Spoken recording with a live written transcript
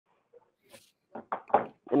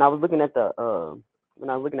And I was looking at the when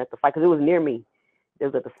I was looking at the fight because it was near me. It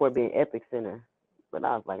was at the Fort Bend Epic Center, but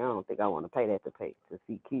I was like, I don't think I want to pay that to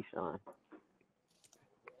see Keyshawn.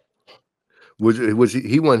 Was he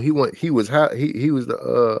was how he was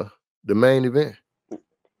the main event.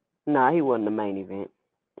 Nah, he wasn't the main event.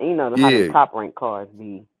 And you know how them Yeah, top rank cards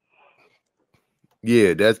be.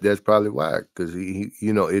 yeah, that's probably why. Because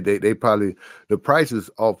you know, they probably the prices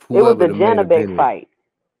off It was whoever the the main Janabek event is. fight.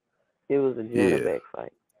 It was a Yeah, Janabek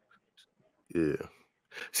fight. yeah.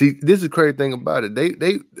 See, this is the crazy thing about it.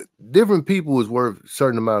 They different people is worth a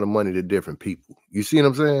certain amount of money to different people. You see what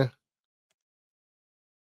I'm saying?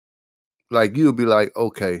 Like you'll be like,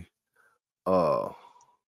 okay, uh,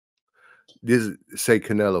 this is say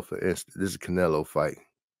Canelo for instance. This is a Canelo fight.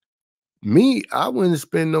 Me, I wouldn't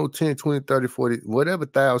spend no 10, 20, 30, 40, whatever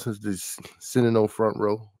thousands just sitting on front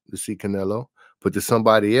row to see Canelo. But to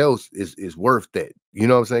somebody else is worth that. You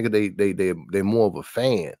know what I'm saying? 'Cause they're more of a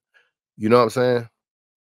fan. You know what I'm saying?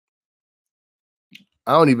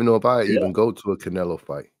 I don't even know if I Yeah, even go to a Canelo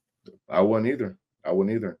fight. I wouldn't either. I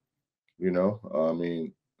wouldn't either. You know, I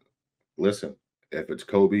mean, listen, if it's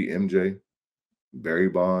Kobe, MJ, Barry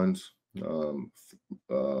Bonds, um,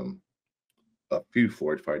 um, a few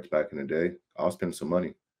Ford fights back in the day, I'll spend some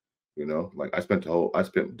money. You know, like I spent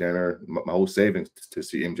dinner, my whole savings to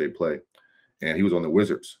see MJ play, and he was on the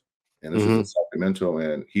Wizards, and this was in Hmm. Sacramento,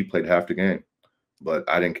 and he played half the game, but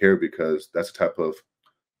I didn't care because that's the type of,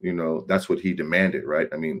 you know, that's what he demanded, right?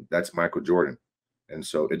 I mean, that's Michael Jordan, and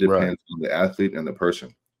so it Right. depends on the athlete and the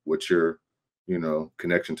person, what's your, you know,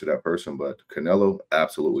 connection to that person. But Canelo,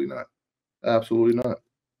 absolutely not, absolutely not.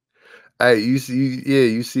 Hey, yeah,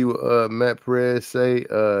 you see what Matt Perez say?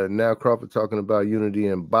 Now Crawford talking about unity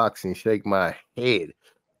in boxing. Shake my head.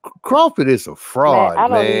 Crawford is a Man, fraud, I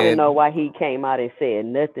don't even man. know why he came out and said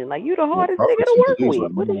nothing. Like, you the Well, hardest nigga Crawford to seemed to work lose with.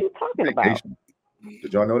 right What are now. you talking about? Vacation.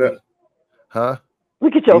 Did y'all know that? Huh?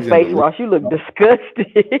 Look at your He's in face, the Ross. You look disgusted.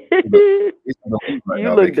 he's in the league right You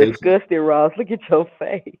now, look vacation. disgusted, Ross. Look at your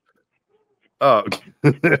face. Oh,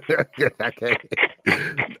 I can't,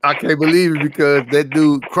 I can't believe it because that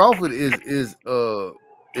dude Crawford is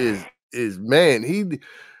man. I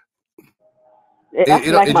It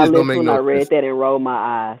smacked it my just don't lips make when I no read sense. that and rolled my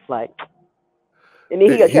eyes. Like, and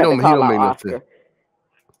then he tried to He call don't out make no sense. Oscar.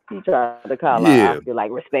 He tried to call out Yeah. Oscar,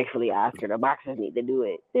 like, respectfully, Oscar. The boxers need to do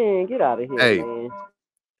it. Man, get out of here, Hey, man.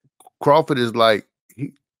 Crawford is like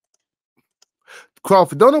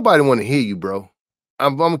Crawford, don't nobody want to hear you, bro.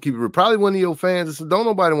 I'm gonna keep it real. Probably one of your fans. So don't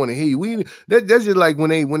nobody want to hear you. That's just like when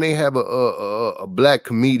they have a black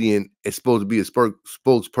comedian. It's supposed to be a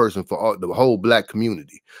spokesperson for the whole black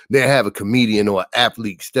community. They have a comedian or an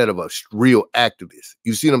athlete instead of a real activist.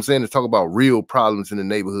 You see what I'm saying? To talk about real problems in the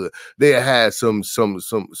neighborhood. They have some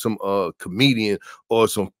comedian or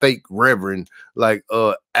some fake reverend like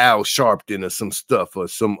Al Sharpton or some stuff or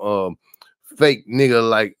some fake nigga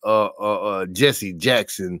like Jesse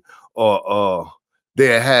Jackson or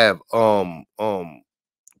they have Colin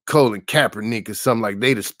Kaepernick or something like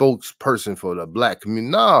they the spokesperson for the black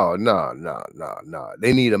community. No.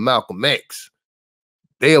 They need a Malcolm X.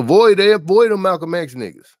 They avoid them Malcolm X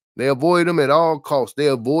niggas. They avoid them at all costs. They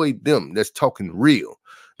avoid them. That's talking real.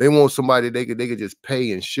 They want somebody they could just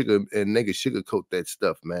pay and they could sugarcoat that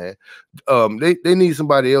stuff, man. They need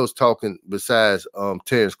somebody else talking besides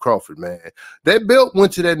Terence Crawford, man. That belt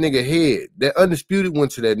went to that nigga head. That undisputed went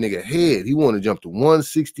to that nigga head. He want to jump to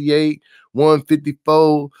 168,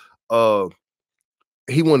 154.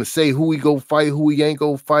 He want to say who he go fight, who he ain't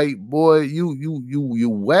go fight. Boy, you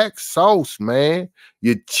wax sauce, man.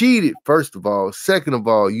 You cheated, first of all. Second of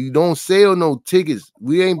all, you don't sell no tickets.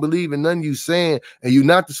 We ain't believing nothing you saying, and you're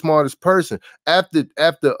not the smartest person. After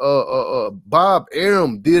Bob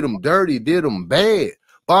Arum did him dirty, did him bad.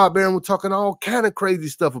 Bob Arum was talking all kind of crazy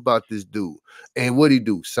stuff about this dude. And what he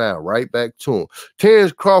do? Sound right back to him.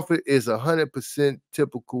 Terence Crawford is 100%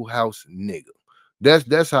 typical house nigga.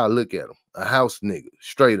 That's how I look at him. A house nigga,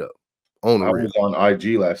 straight up, on the I real. was on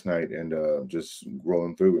IG last night and just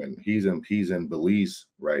rolling through, and he's in Belize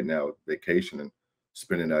right now, vacationing,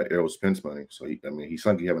 spending that Errol Spence money. So he's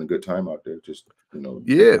like having a good time out there, just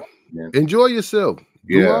Yeah, man. enjoy yourself.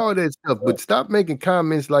 Do Yeah, all that stuff, but stop making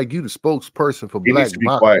comments like you the spokesperson for he needs black to be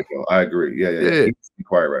quiet boxing. though. I agree. Yeah. Yeah, He needs to be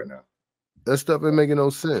quiet right now. that stuff ain't making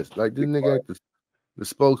no sense. Like this Be nigga quiet. ain't the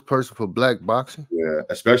spokesperson for black boxing. Yeah,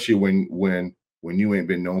 especially when you ain't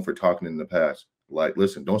been known for talking in the past. Like,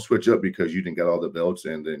 listen, don't switch up because you didn't get all the belts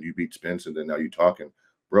and then you beat Spence and then now you talking,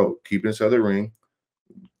 bro. Keep inside the ring.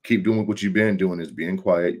 Keep doing what you've been doing is being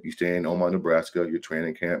quiet. You stay in Omaha, Nebraska, your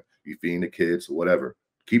training camp, you feeding the kids, whatever.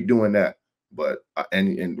 Keep doing that. But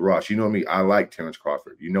and Ross, you know me, I like Terence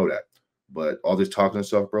Crawford. You know that. But all this talking and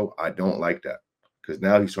stuff, bro, I don't like that. Because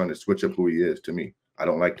now he's trying to switch up who he is to me. I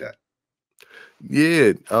don't like that.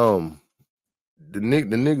 Yeah, the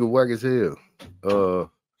nigga whack as hell.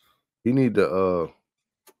 He need to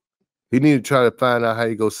try to find out how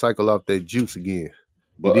he go cycle off that juice again.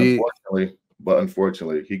 But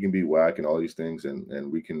unfortunately, he can be whack and all these things,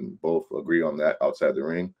 and we can both agree on that outside the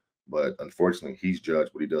ring. But unfortunately, he's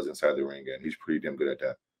judged what he does inside the ring, and he's pretty damn good at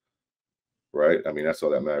that. Right? I mean, that's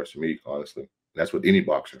all that matters to me, honestly. That's with any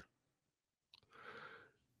boxer.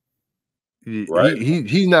 Right?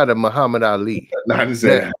 He's not a Muhammad Ali. Not to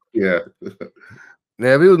say, yeah.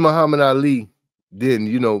 Now, if it was Muhammad Ali, then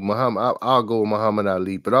I'll go with Muhammad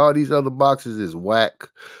Ali. But all these other boxers is whack.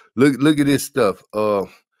 Look at this stuff.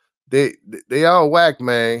 They all whack,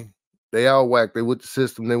 man. They all whack. They with the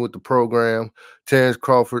system. They with the program. Terence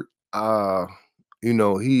Crawford. All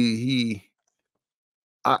his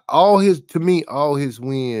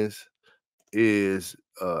wins is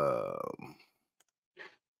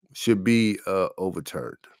should be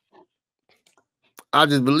overturned. I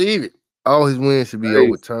just believe it. All his wins should be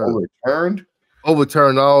overturned.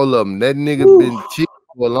 Overturned all of them. That nigga been cheating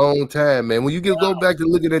for a long time, man. When you go back to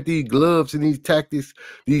looking at these gloves and these tactics,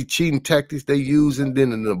 these cheating tactics they use, and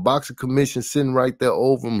then in the boxing commission sitting right there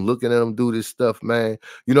over them, looking at them do this stuff, man.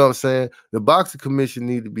 You know what I'm saying? The boxing commission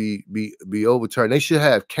need to be overturned. They should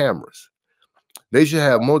have cameras. They should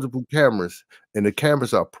have multiple cameras, and the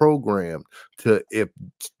cameras are programmed to, if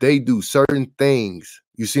they do certain things,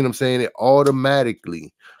 you see what I'm saying, it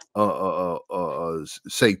automatically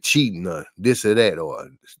say cheating or this or that, or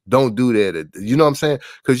don't do that, or, you know what I'm saying?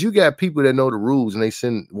 Because you got people that know the rules and they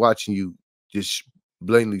send watching you just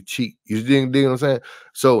blatantly cheat. You dig what I'm saying?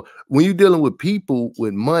 So when you're dealing with people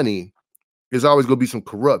with money, there's always gonna be some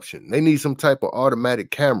corruption. They need some type of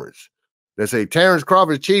automatic cameras that say Terence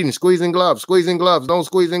Crawford cheating, squeezing gloves, don't squeeze in gloves, don't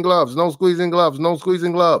squeeze in gloves, don't squeeze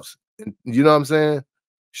in gloves. And you know what I'm saying?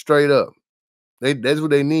 Straight up. That's what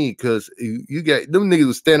they need, because you got them niggas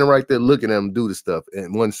was standing right there looking at them do the stuff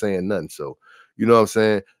and wasn't saying nothing. So you know what I'm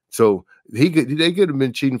saying? So they could have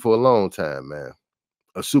been cheating for a long time, man.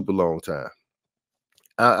 A super long time.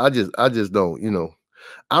 I just don't,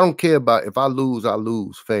 I don't care about if I lose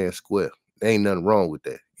fair and square. There ain't nothing wrong with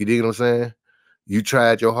that. You dig what I'm saying? You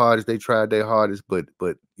tried your hardest, they tried their hardest, but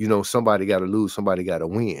somebody got to lose, somebody got to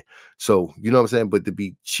win. So you know what I'm saying? But to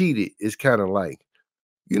be cheated is kind of like,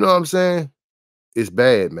 you know what I'm saying? It's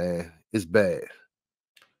bad, man. It's bad.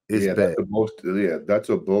 It's bad. That's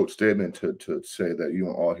a bold statement to say that you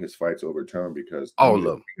want all his fights overturned, because all of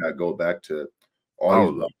them. You gotta go back to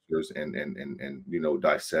all these boxers and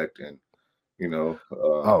dissect and all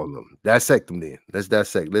of them. Dissect them then. Let's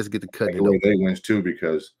dissect. Let's get the cut. Take away they wins too,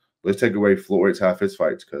 because let's take away Floyd's half his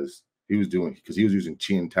fights because he was using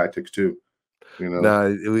cheating tactics too.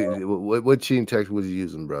 What cheating tactics was he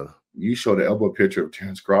using, brother? You showed the elbow picture of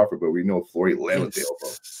Terence Crawford, but we know Floyd landed the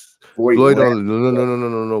elbow. Floyd don't.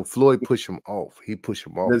 No. Floyd pushed him off. He pushed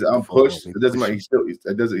him off. I'm pushed. It doesn't matter.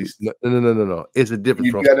 It doesn't. No. It's a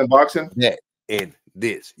difference. You got in boxing. That and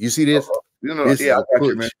this. You see this? I got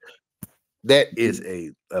you, man. That is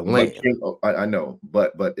a land. I know,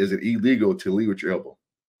 but is it illegal to lead with your elbow?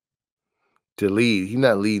 To lead, he's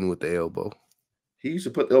not leading with the elbow. He used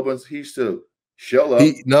to put elbows. He used to shell up.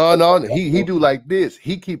 He do like this.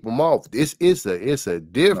 He keep them off. It's a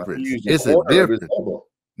difference. It's a difference.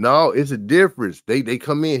 No, it's a difference. They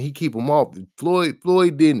come in. He keep them off.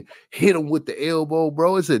 Floyd didn't hit him with the elbow,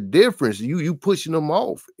 bro. It's a difference. You pushing them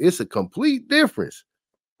off. It's a complete difference.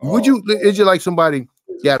 It's just like somebody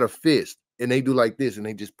got a fist and they do like this and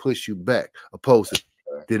they just push you back, opposed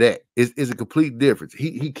to that. It's a complete difference.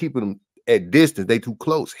 He keeping them at distance. They too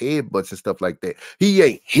close, headbutts and stuff like that. He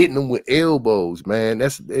ain't hitting them with elbows, man.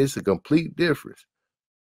 It's a complete difference.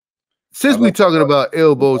 Since we talking about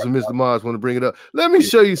elbows and Mr. Mars want to bring it up, let me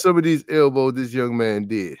show you some of these elbows this young man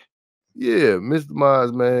did. Yeah, Mr.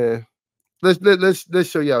 Mars, man. Let's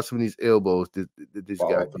show y'all some of these elbows that this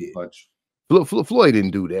guy did. Floyd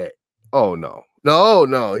didn't do that. Oh no,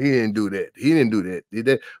 he didn't do that. He didn't do that. Did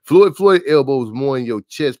that? Floyd elbows more in your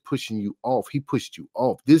chest, pushing you off. He pushed you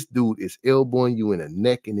off. This dude is elbowing you in the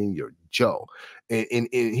neck and in your jaw, and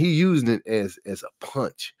he using it as a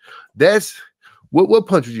punch. That's what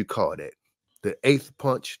punch would you call that? The 8th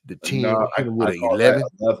punch, the 10, with an 11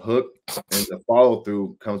 left hook, and the follow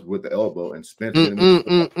through comes with the elbow and spins.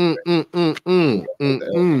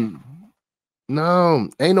 No,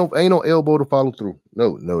 ain't no elbow to follow through.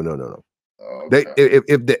 No. Okay.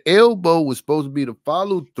 If the elbow was supposed to be the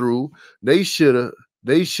follow through, they should have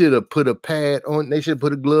put a pad on. They should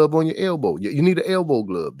put a glove on your elbow. You need an elbow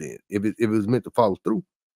glove then if it was meant to follow through.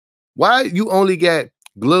 Why you only got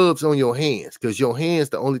gloves on your hands, because your hands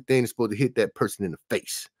the only thing that's supposed to hit that person in the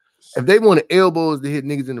face. If they wanted elbows to hit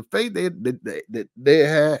niggas in the face, they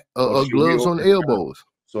had gloves on the elbows.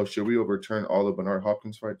 So should we overturn all the Bernard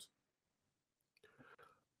Hopkins fights?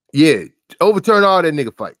 Yeah, overturn all that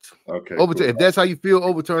nigga fights. Okay, overturn. cool. If that's how you feel,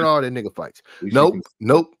 overturn all that nigga fights.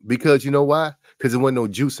 Nope. Because you know why? Because there wasn't no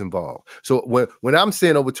juice involved. So when I'm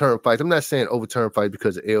saying overturn fights, I'm not saying overturn fights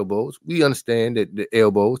because of elbows. We understand that the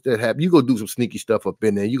elbows that happen. You go do some sneaky stuff up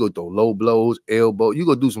in there. You go throw low blows, elbow. You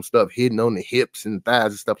go do some stuff hidden on the hips and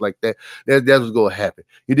thighs and stuff like that. That's what's gonna happen.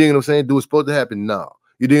 You dig what I'm saying? Do it supposed to happen? No.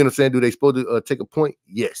 You dig what I'm saying? Do they supposed to take a point?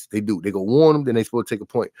 Yes, they do. They go warn them, then they supposed to take a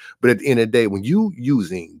point. But at the end of the day, when you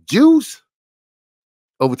using juice,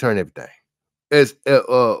 overturn everything. As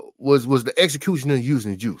was the executioner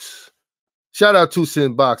using juice. Shout out to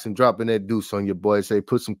Sin Boxing dropping that deuce on your boy. Say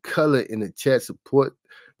put some color in the chat. Support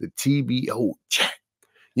the TBO chat.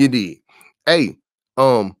 You did. Hey,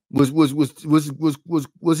 was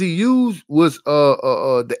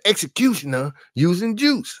the executioner using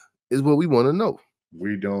juice? Is what we want to know.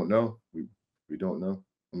 We don't know. We don't know.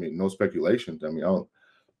 I mean, no speculations. I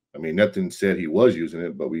mean, nothing said he was using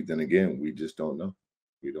it, but we just don't know.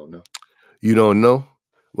 We don't know. You don't know?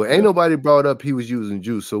 Well, ain't nobody brought up he was using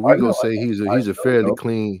juice, so we gonna say he's a fairly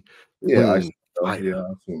clean. Yeah, I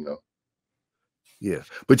assume no. Yeah,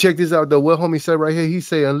 but check this out though. What homie said right here, he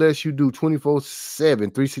say unless you do 24/7,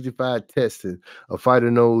 365 testing, a fighter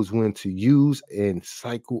knows when to use and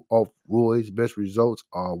cycle off roids. Best results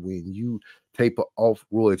are when you taper off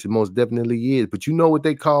roids. It most definitely is. But you know what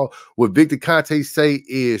they call, what Victor Conte say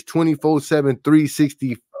is 24/7,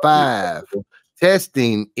 365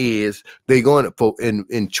 testing is they going to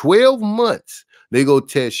in 12 months they go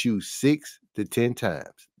test you 6 to 10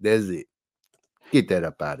 times. That's it. Get that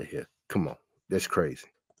up out of here. Come on. That's crazy.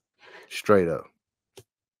 Straight up.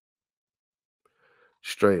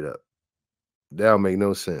 Straight up. That don't make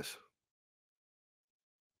no sense.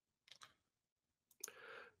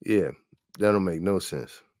 Yeah, that don't make no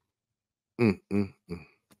sense. You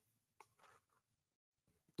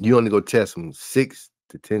only go test them 6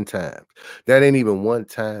 to 10 times. That ain't even one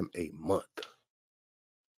time a month.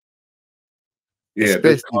 Yeah,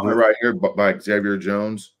 this comment right here by Xavier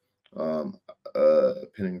Jones.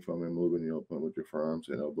 Pinning from and moving the open with your forearms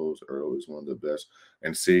and elbows. Earl is one of the best.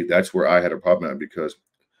 And see, that's where I had a problem at, because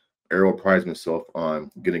Errol prides himself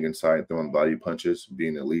on getting inside, throwing body punches,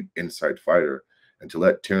 being an elite inside fighter, and to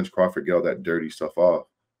let Terence Crawford get all that dirty stuff off.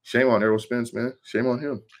 Shame on Errol Spence, man. Shame on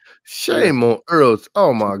him. Shame on Earl.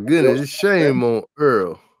 Oh my goodness. Shame on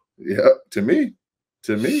Earl. Yeah, to me.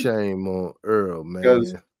 Shame on Earl,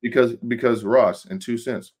 man. Because Ross, in 2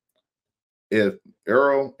 cents, if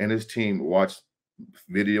Errol and his team watched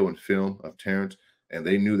video and film of Terence and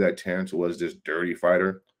they knew that Terence was this dirty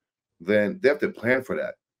fighter, then they have to plan for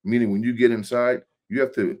that. Meaning when you get inside, you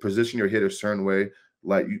have to position your hit a certain way.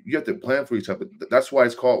 Like you have to plan for each other. That's why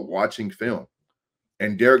it's called watching film.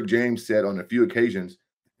 And Derek James said on a few occasions,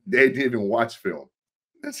 they didn't even watch film.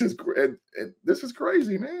 This is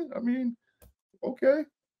crazy, man. I mean, okay.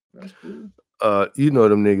 That's cool. You know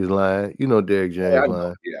them niggas lying. You know Derek James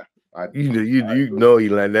lying. Yeah. You know he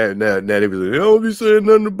like that. Now they be like, they don't be saying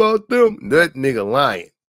nothing about them. That nigga lying.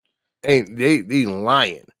 Ain't they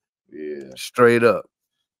lying. Yeah. Straight up.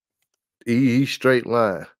 He straight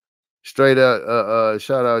lying. Straight up.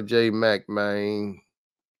 Shout out J Mac, man.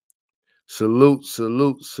 Salute.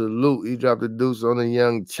 He dropped the deuce on the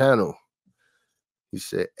young channel. He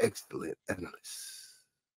said, excellent analyst.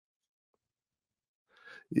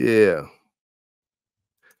 Yeah.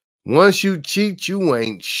 Once you cheat, you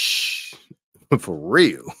ain't for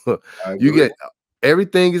real. You get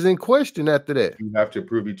everything is in question after that. You have to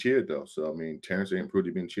prove he cheated, though. So I mean, Terence ain't proved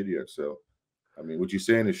he been cheated yet. So I mean, what you're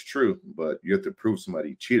saying is true, but you have to prove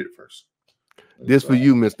somebody cheated first. This for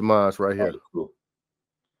you, Mr. Mars, right here. Cool.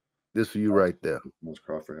 This for you right there. Once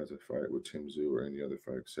Crawford has a fight with Tim Tszyu or any other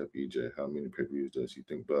fight except EJ, how many pay-per-views does he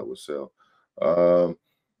think Bud will sell? I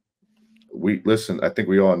think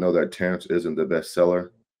we all know that Terence isn't the best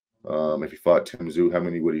seller. If he fought Tim Tszyu, how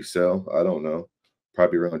many would he sell? I don't know.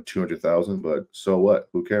 Probably around 200,000, but so what?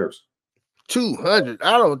 Who cares? 200.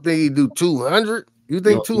 I don't think he'd do 200. You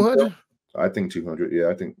think 200? I think 200. Yeah,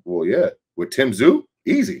 I think, yeah. With Tim Tszyu,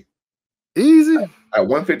 easy. At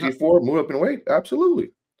 154, move up in weight?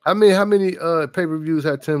 Absolutely. How many pay-per-views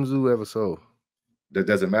had Tim Tszyu ever sold? That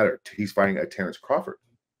doesn't matter. He's fighting at Terence Crawford.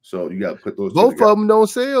 So you got to put those both of them don't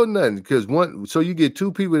sell nothing, because so you get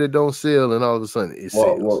two people that don't sell, and all of a sudden it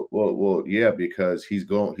sells. Well, yeah, because he's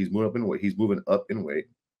moving up in weight. He's moving up in weight.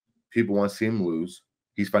 People want to see him lose.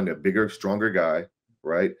 He's finding a bigger, stronger guy,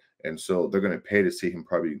 right? And so they're going to pay to see him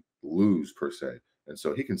probably lose per se. and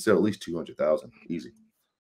so he can sell at least 200,000 easy.